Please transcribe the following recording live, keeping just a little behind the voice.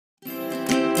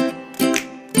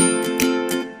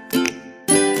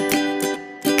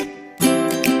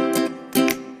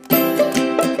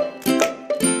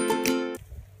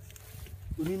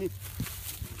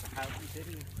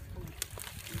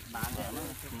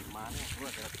má này vừa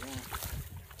được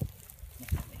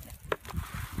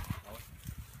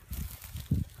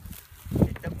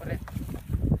cái chấm vào đây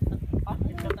ốc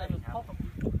chấm đây được khóc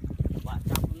bạn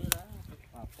chấm như đó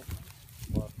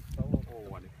bờ sâu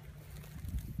hồ này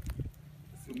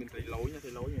mình thấy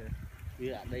lối nha vì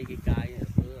ở đây cái cài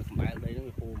cứ mẹ đây nó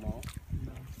bị phù máu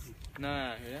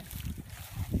nè thế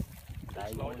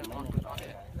đấy lối nó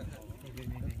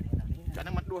cho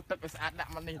nó mất đua tất cái sát đạm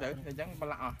มันđi tới thì chẳng bao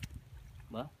lạ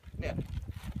mở nè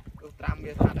tram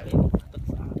bia sát đấy vô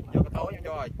cái tối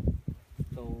cho rồi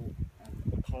tô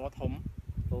thò thấm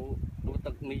tô đua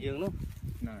tật mi dương luôn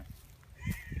này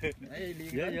đấy đi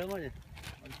dơ quá vậy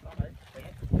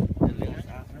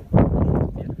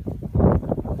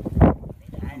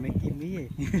mấy kim mí gì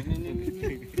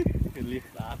liệt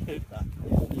đá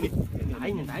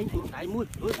đáy muối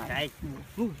đáy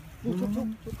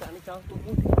chút cả đi cho tôi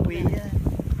muối quỳ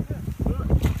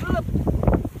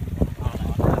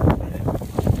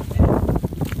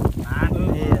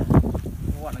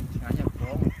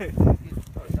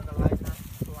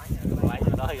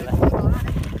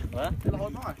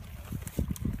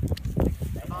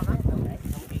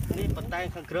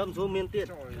khăn cơm số miên tiện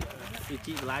thì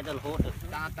chị lái cho là hốt được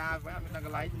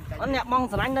anh nhẹ bong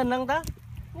sẵn lên nâng ta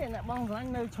nhẹ bong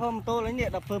sẵn nơi cho một tô lấy nhẹ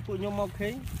đập phơi phụ nhung màu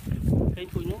khí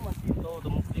phụ nhung mà tô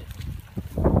tầm một tiện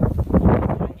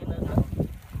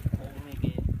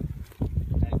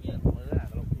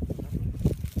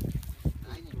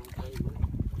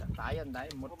anh đấy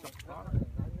một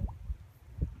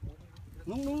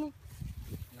núng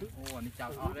ô anh đi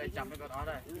chào đó đây chăm cái đó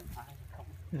đây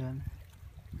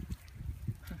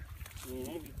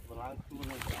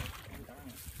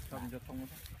không cho thông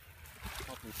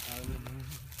có thể sao lên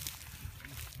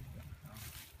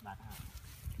bạn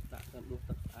đã cần đuốc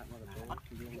tất cả mà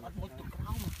nó một chút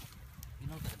áo mà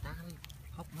nó thật ta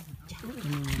hốc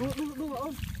nó đu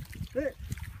ôn đấy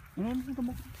nó không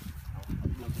một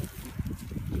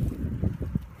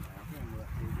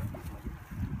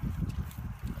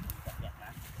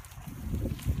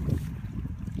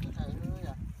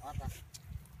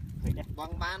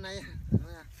băng ban này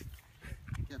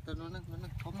tôi nó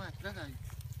không mà rất rồi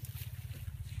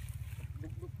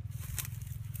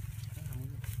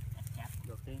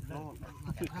được đi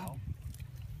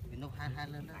nó hai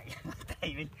lên đó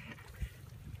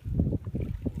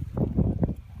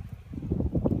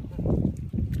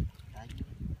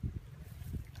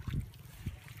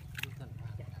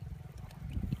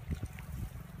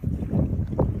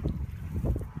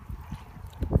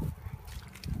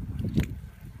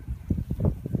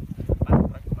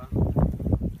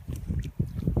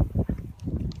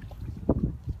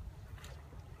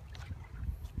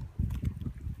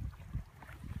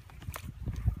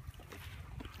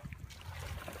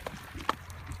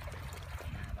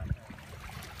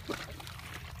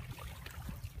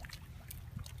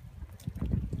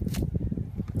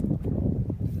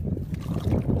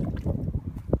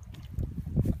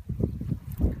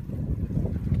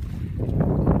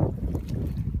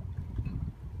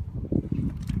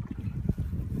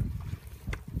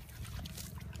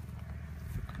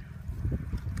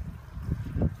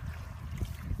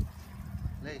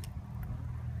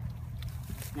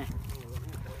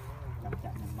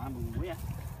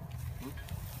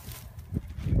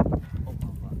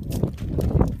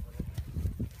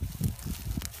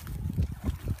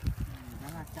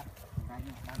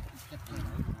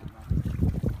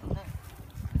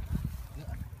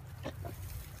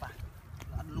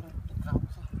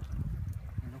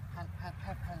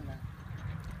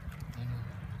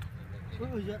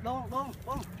đông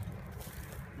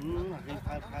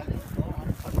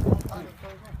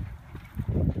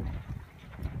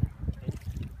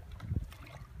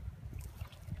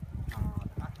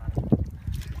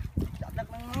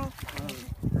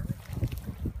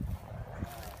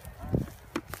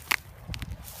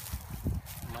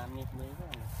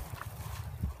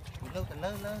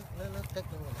lơ tích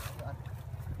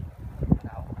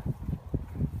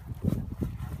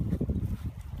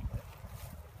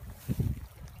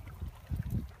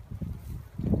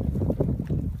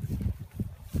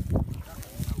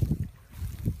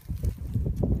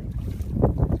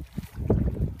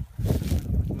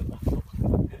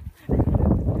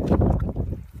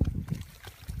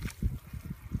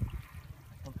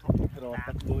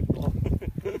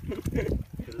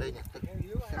lên nhặt tích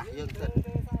dân tích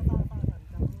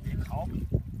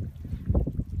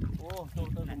ô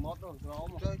tôi một rồi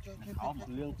chơi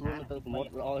lương tôi một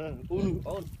rồi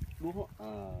ôn đúng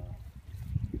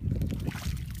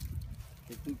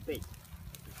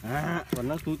còn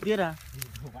nó túi tiết à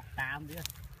tam tiết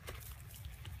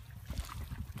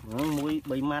mũi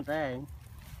bị mặt đấy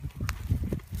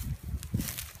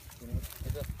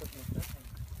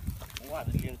quá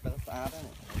thì liên tới xa đó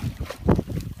này.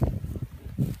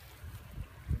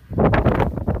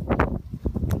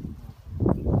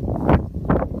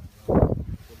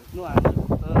 Nó ăn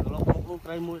nó không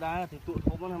trai mùi đá thì tụi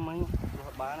không có làm mấy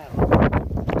bá này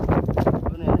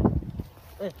bữa này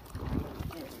ê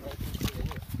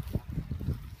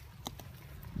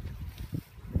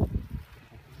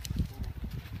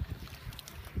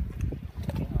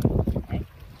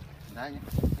đây nè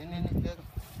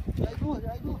đây đua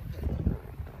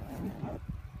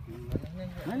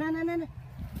này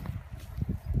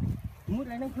mút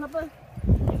này nó khớp ơi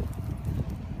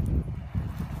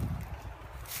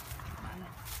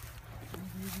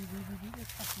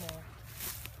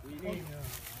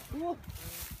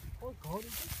ôi khó đi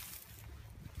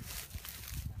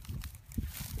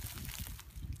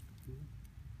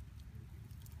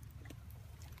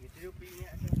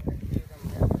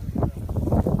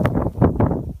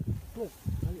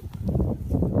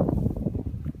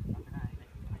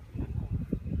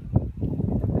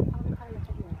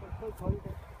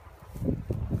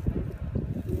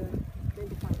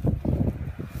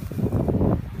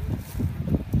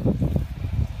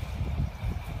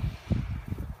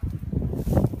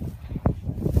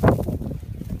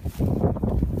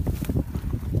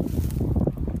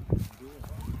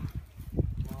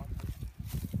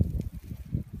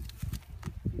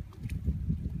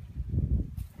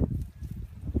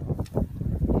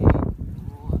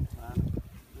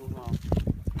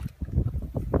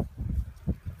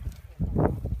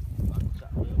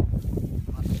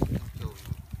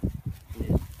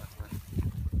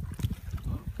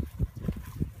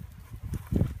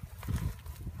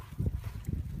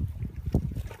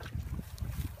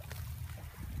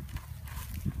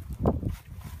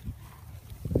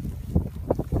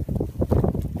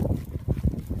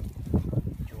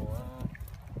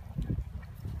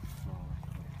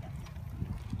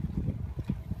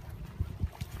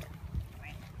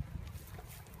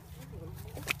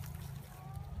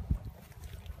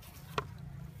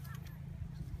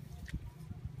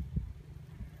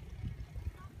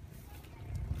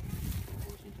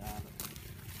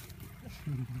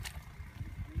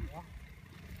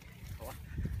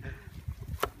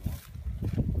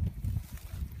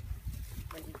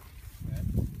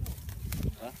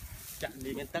chặn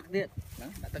đi cái tắc điện đó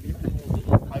đã tắc điện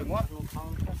hơi quá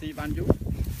xì ban chú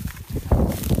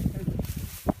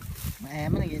mẹ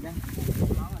em cái gì đó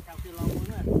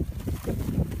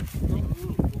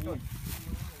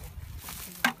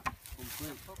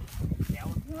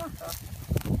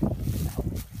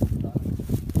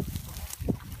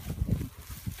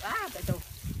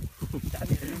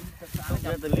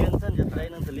từ liên sân từ đây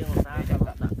nâng từ liên vào xa cho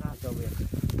đặt cho việc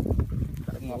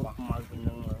đặt ngọt màu bình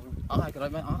nâng ở hai cái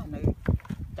mấy ở nơi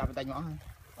chạm tay nhỏ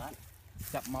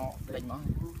chạm mò đánh mò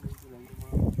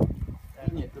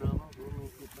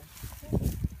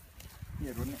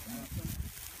nhiều luôn này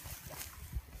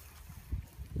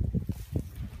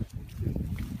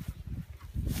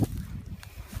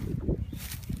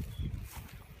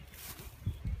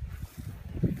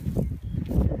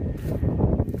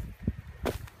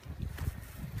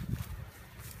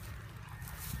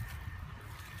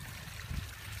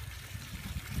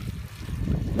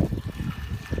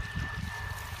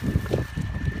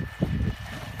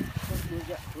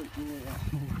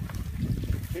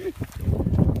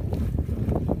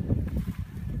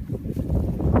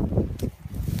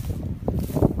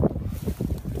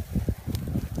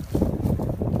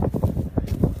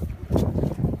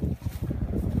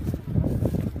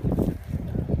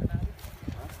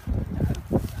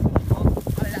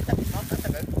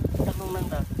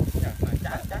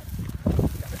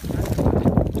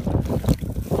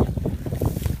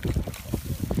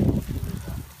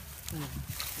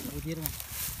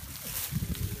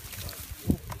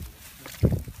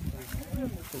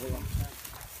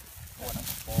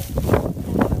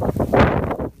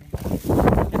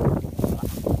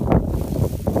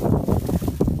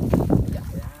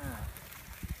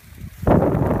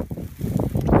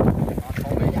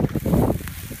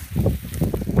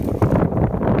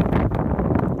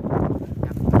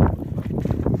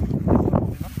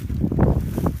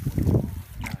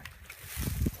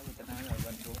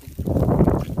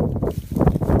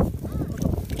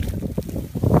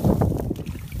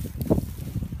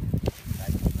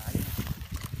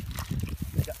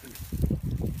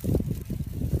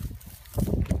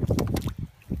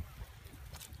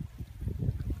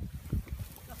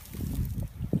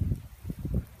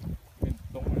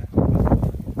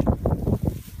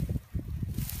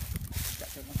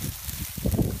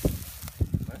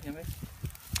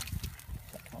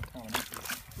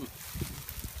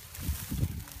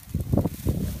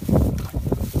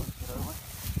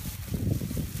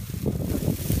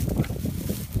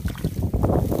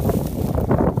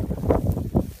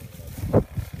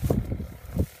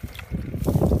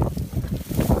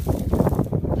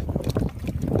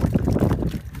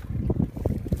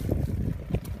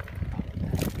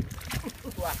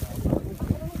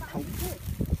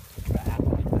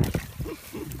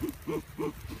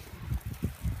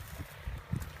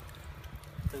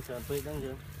phê đang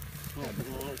chưa nghe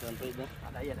từng món này tròn phê đó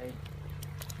ở đây đây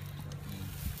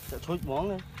sẽ chối món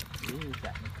này đi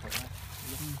chạy không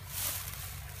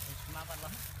mà vẫn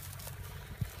lắm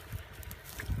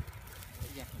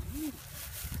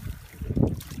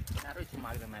đã rồi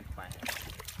mà cái này phải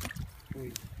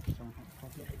ui xong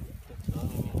không biết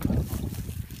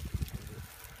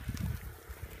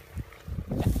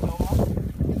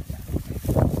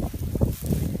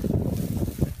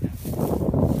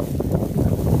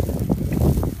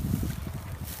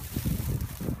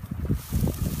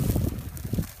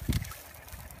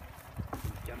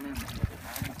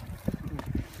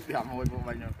làm hồi của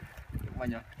mình rồi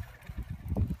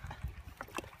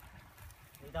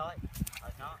đi thôi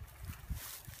ở nó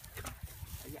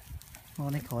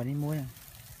ngon này khỏi đi muối à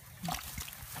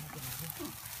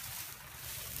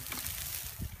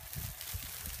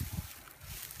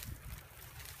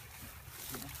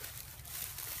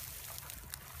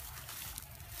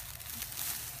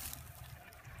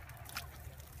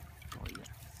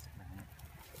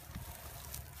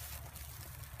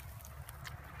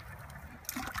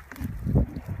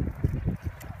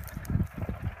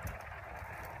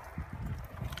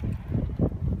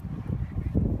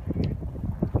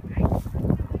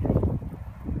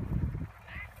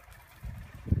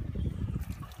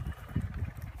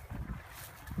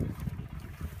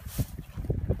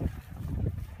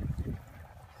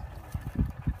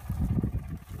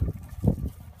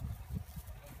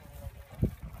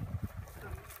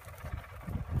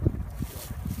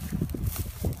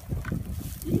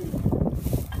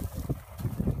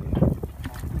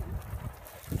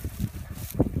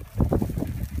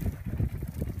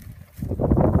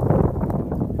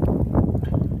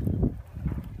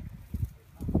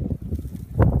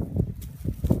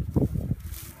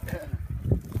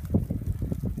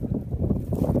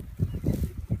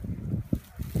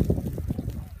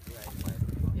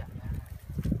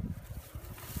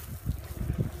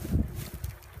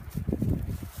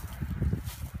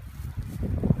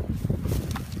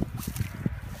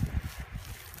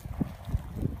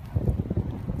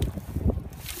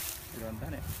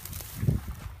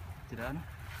đó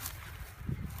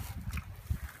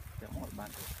để mọi bạn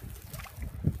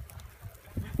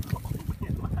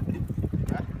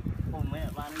hôm mẹ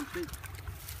bạn đi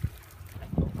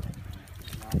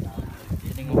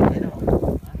đi ngủ thế đâu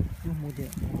chung mua điện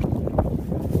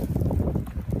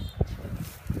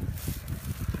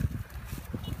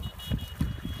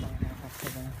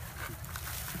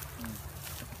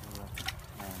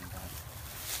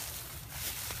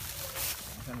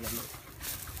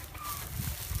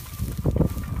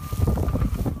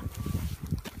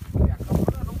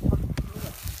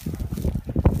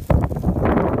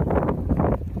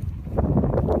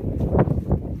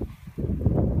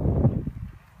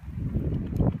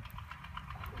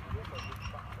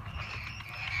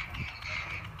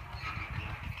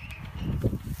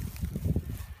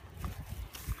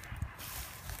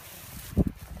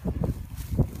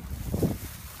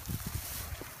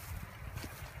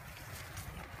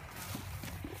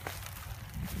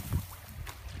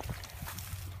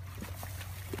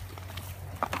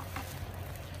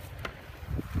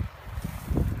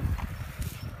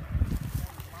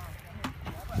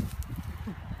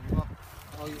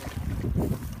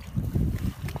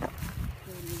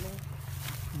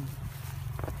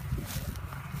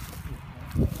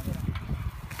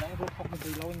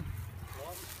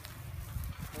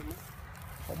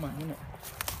không mà như này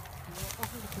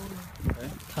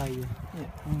thầy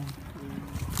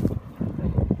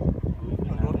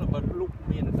rốt nó bật lúc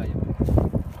miên ở đây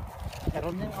cái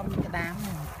rốt những ông cái đám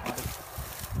này